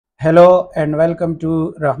Hello and welcome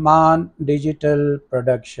to Rahman Digital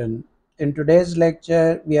Production. In today's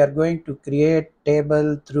lecture, we are going to create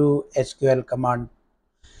table through SQL command.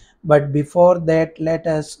 But before that, let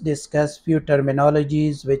us discuss few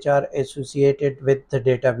terminologies which are associated with the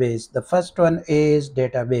database. The first one is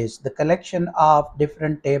database. The collection of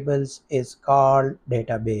different tables is called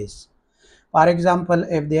database. For example,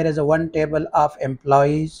 if there is a one table of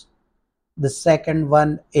employees, the second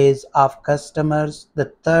one is of customers,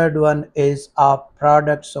 the third one is of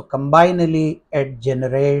products, so combinedly it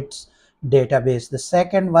generates database. The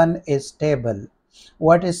second one is table.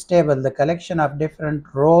 What is table? The collection of different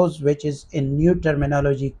rows, which is in new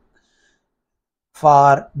terminology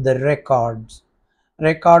for the records.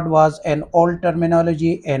 Record was an old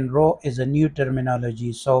terminology and row is a new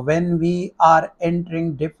terminology. So when we are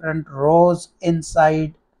entering different rows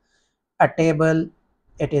inside a table,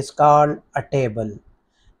 it is called a table.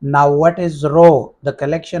 Now, what is row? The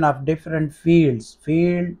collection of different fields.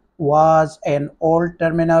 Field was an old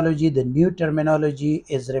terminology. The new terminology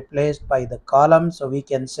is replaced by the column. So we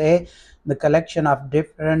can say the collection of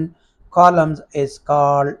different columns is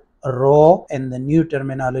called row and the new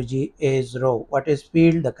terminology is row. What is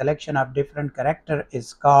field? The collection of different character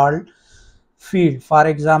is called field. For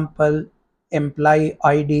example, employee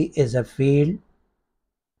ID is a field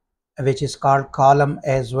which is called column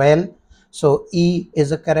as well. So E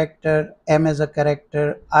is a character, M is a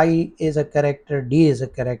character, I is a character, D is a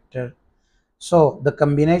character. So the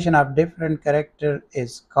combination of different character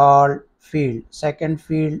is called field. Second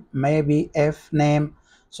field may be F name,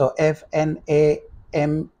 so FNAME.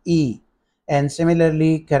 And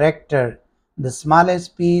similarly character, the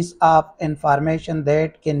smallest piece of information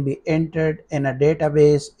that can be entered in a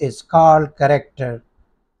database is called character.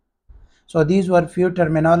 So these were few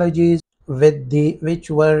terminologies which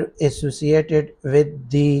were associated with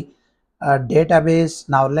the database.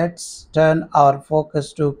 Now let's turn our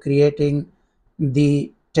focus to creating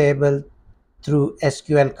the table through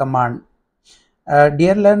SQL command.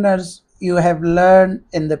 Dear learners, you have learned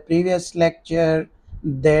in the previous lecture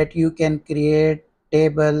that you can create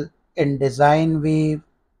table in design view,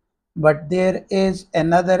 but there is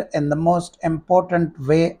another and the most important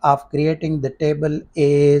way of creating the table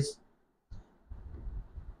is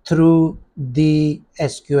through the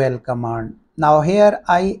SQL command. Now here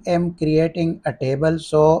I am creating a table,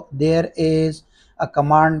 so there is a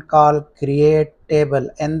command called create table,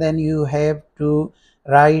 and then you have to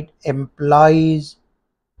write employees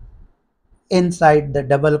inside the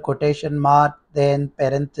double quotation mark, then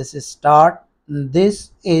parenthesis start. This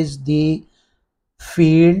is the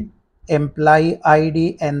field employee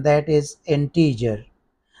ID and that is integer.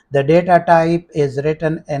 The data type is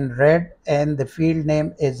written in red and the field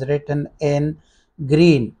name is written in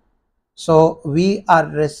green. So we are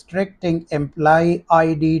restricting employee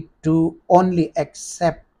ID to only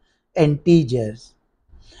accept integers.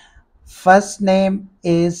 First name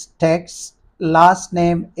is text, last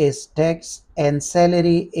name is text, and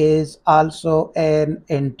salary is also an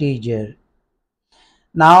integer.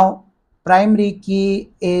 Now, primary key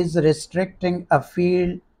is restricting a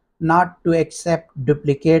field not to accept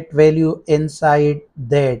duplicate value inside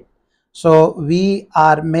that. So we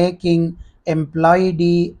are making employee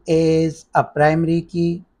D as a primary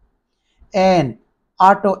key, and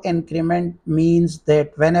auto increment means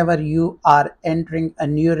that whenever you are entering a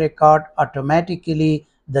new record, automatically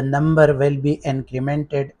the number will be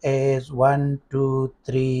incremented as 1, 2,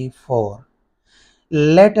 3, 4.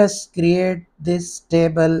 Let us create this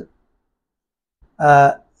table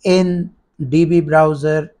in DB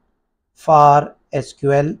browser for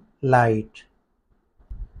SQLite.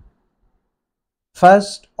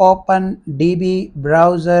 First open DB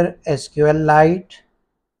browser SQLite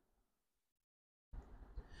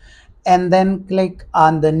and then click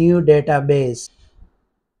on the new database.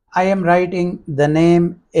 I am writing the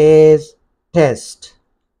name is test.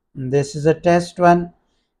 This is a test one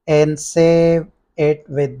and save it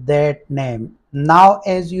with that name. Now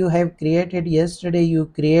as you have created yesterday, you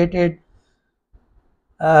created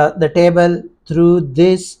the table through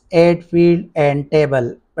this add field and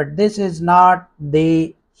table, but this is not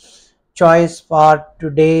the choice for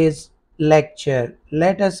today's lecture.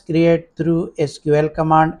 Let us create through SQL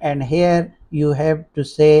command, and here you have to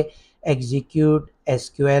say execute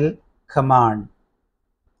SQL command.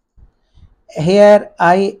 Here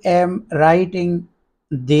I am writing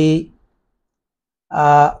the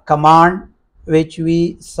command which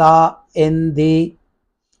we saw in the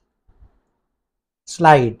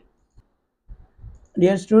slide.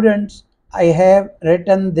 Dear students, I have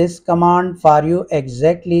written this command for you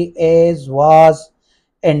exactly as was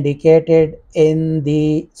indicated in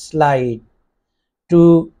the slide.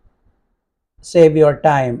 To save your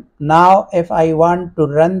time. Now if I want to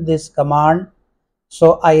run this command,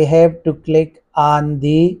 so I have to click on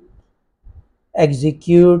the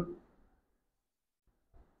execute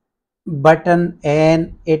button,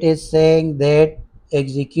 and it is saying that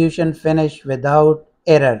execution finished without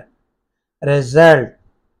error result,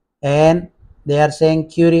 and they are saying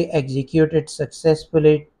query executed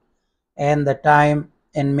successfully, and the time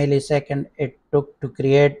in millisecond it took to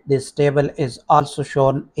create this table is also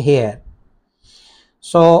shown here.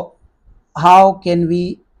 So how can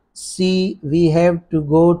we see? We have to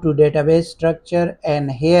go to database structure,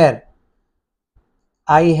 and here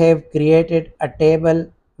I have created a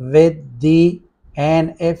table with the,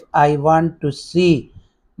 and if I want to see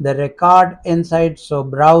the record inside, so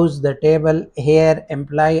browse the table. Here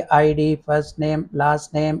employee ID, first name,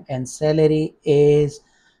 last name, and salary is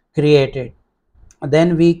created.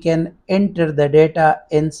 Then we can enter the data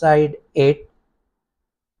inside it.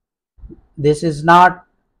 This is not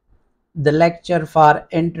the lecture for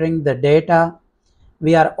entering the data.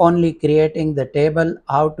 We are only creating the table.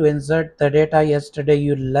 How to insert the data, yesterday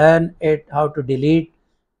you learned it. How to delete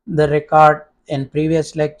the record in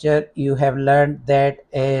previous lecture, you have learned that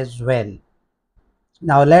as well.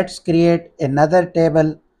 Now let's create another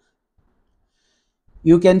table.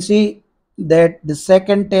 You can see that the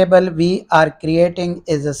second table we are creating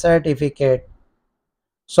is a certificate.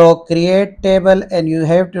 So create table, and you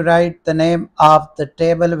have to write the name of the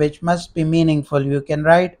table, which must be meaningful. You can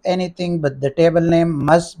write anything, but the table name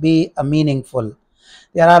must be a meaningful.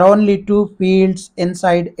 There are only two fields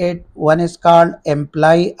inside it. One is called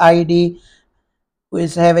employee ID, who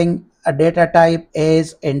is having a data type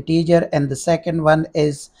as integer, and the second one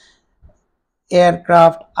is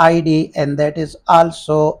aircraft ID, and that is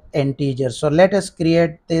also integer. So let us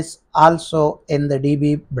create this also in the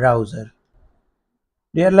DB browser.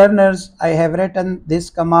 Dear learners, I have written this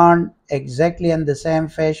command exactly in the same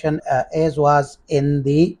fashion as was in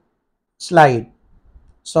the slide.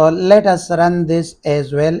 So let us run this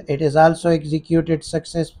as well. It is also executed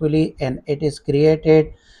successfully, and it is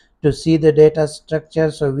created to see the data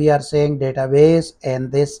structure. So we are saying database,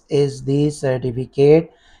 and this is the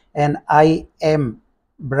certificate, and I am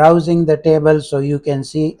browsing the table. So you can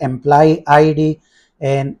see employee ID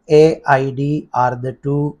and AID are the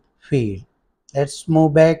two fields. Let's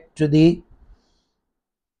move back to the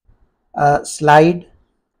slide.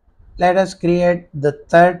 Let us create the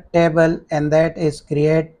third table, and that is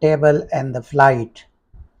create table and the flight.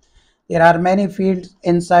 There are many fields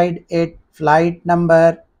inside it. Flight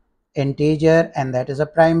number, integer, and that is a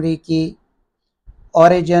primary key.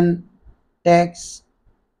 Origin, text.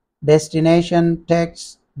 Destination,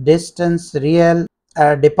 text. Distance, real.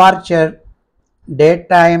 Departure, date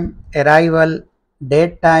time, arrival,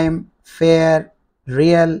 date time, fare,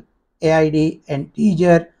 real, AID,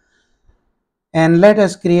 integer. And let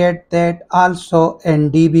us create that also in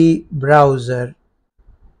DB browser.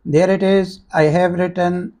 There it is. I have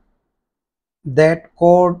written that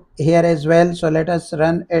code here as well. So let us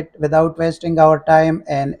run it without wasting our time,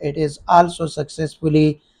 and it is also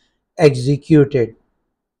successfully executed.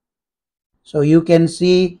 So you can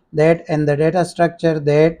see that in the data structure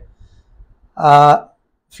that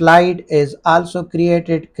flight is also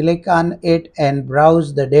created. Click on it and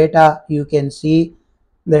browse the data. You can see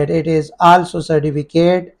that it is also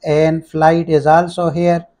certificate, and flight is also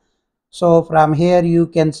here. So from here you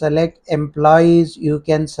can select employees, you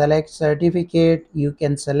can select certificate, you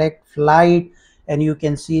can select flight, and you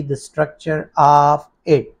can see the structure of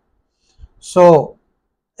it. So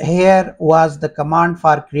here was the command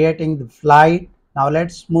for creating the flight. Now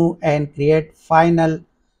let's move and create final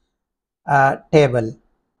table,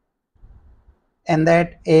 and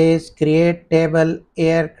that is create table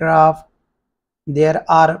aircraft. There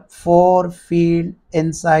are four fields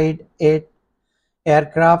inside it: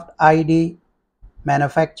 aircraft ID,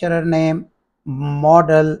 manufacturer name,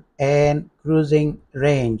 model, and cruising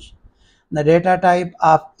range. The data type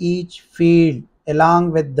of each field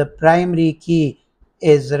along with the primary key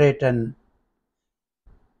is written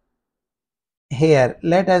here.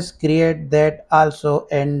 Let us create that also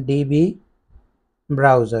in DB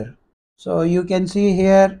browser. So you can see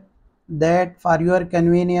here that for your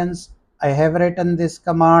convenience I have written this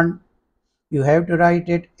command. You have to write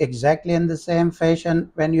it exactly in the same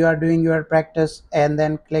fashion when you are doing your practice, and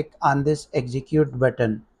then click on this execute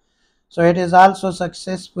button. So it is also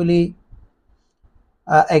successfully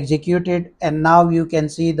executed, and now you can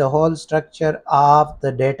see the whole structure of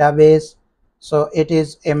the database. So it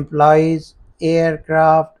is employees,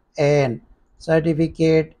 aircraft, and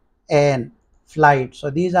certificate, and flight.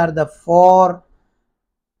 So these are the four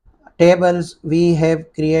tables we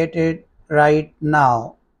have created right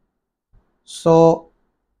now. So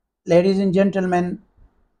ladies and gentlemen,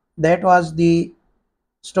 that was the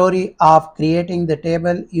story of creating the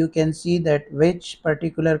table. You can see that which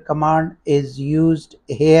particular command is used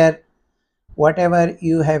here. Whatever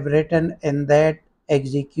you have written in that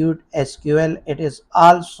execute SQL, it is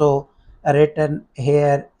also written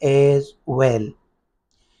here as well.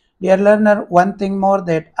 Dear learner, one thing more,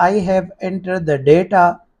 that I have entered the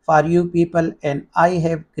data for you people and I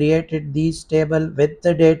have created these table with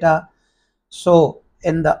the data. So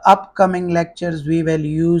in the upcoming lectures, we will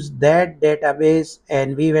use that database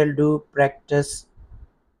and we will do practice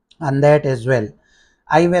on that as well.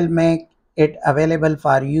 I will make it available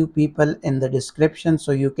for you people in the description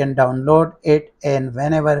so you can download it, and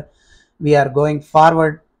whenever we are going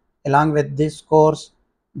forward along with this course,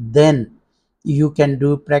 then you can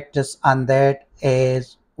do practice on that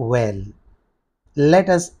as well. Let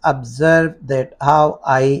us observe that how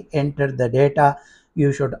I enter the data.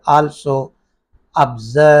 You should also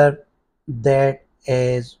observe that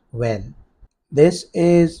as well. This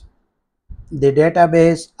is the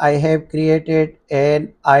database I have created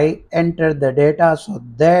and I enter the data, so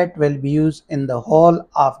that will be used in the whole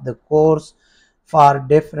of the course for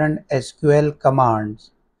different SQL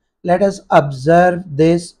commands. Let us observe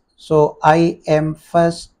this. So I am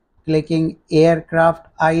first clicking aircraft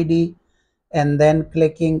ID and then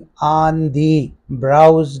clicking on the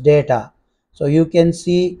browse data. So you can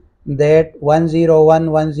see that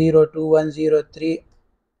 101, 102, 103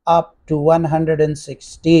 up to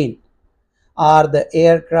 116 are the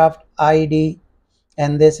aircraft ID,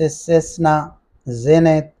 and this is Cessna,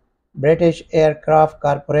 Zenith, British Aircraft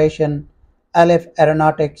Corporation, Aleph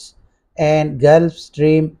Aeronautics, and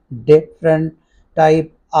Gulfstream. Different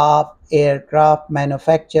type of aircraft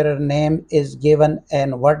manufacturer name is given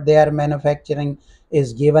and what they are manufacturing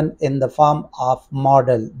is given in the form of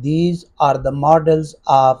model. These are the models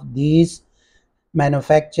of these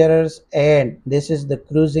manufacturers, and this is the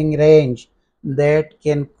cruising range that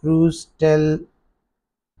can cruise till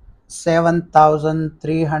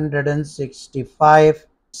 7,365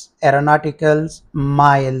 aeronautical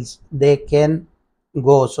miles they can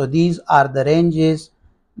go. So these are the ranges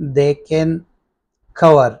they can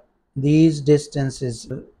cover these distances.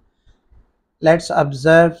 Let's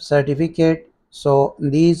observe certificate. So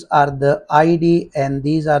these are the ID and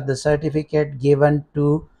these are the certificate given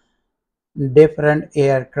to different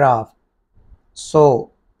aircraft.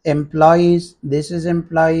 So employees, this is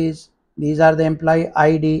employees, these are the employee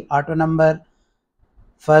ID, auto number.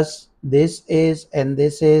 First this is, and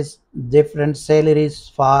this is different salaries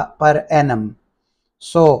for per annum.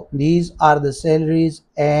 So these are the salaries,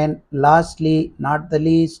 and lastly not the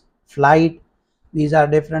least, flight. These are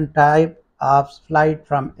different type of flight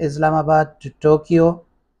from Islamabad to Tokyo,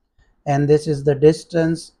 and this is the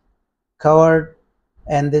distance covered,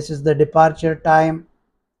 and this is the departure time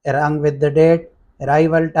along with the date,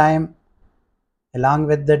 arrival time along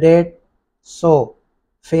with the date. So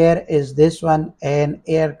fare is this one and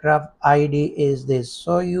aircraft ID is this.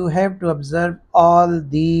 So you have to observe all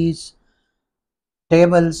these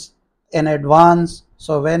tables in advance.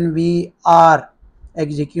 So when we are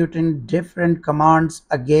executing different commands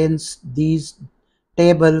against these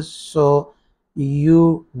tables, so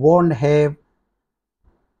you won't have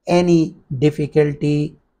any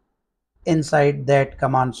difficulty inside that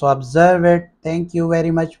command. So observe it. Thank you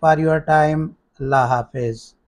very much for your time. Allah Hafiz.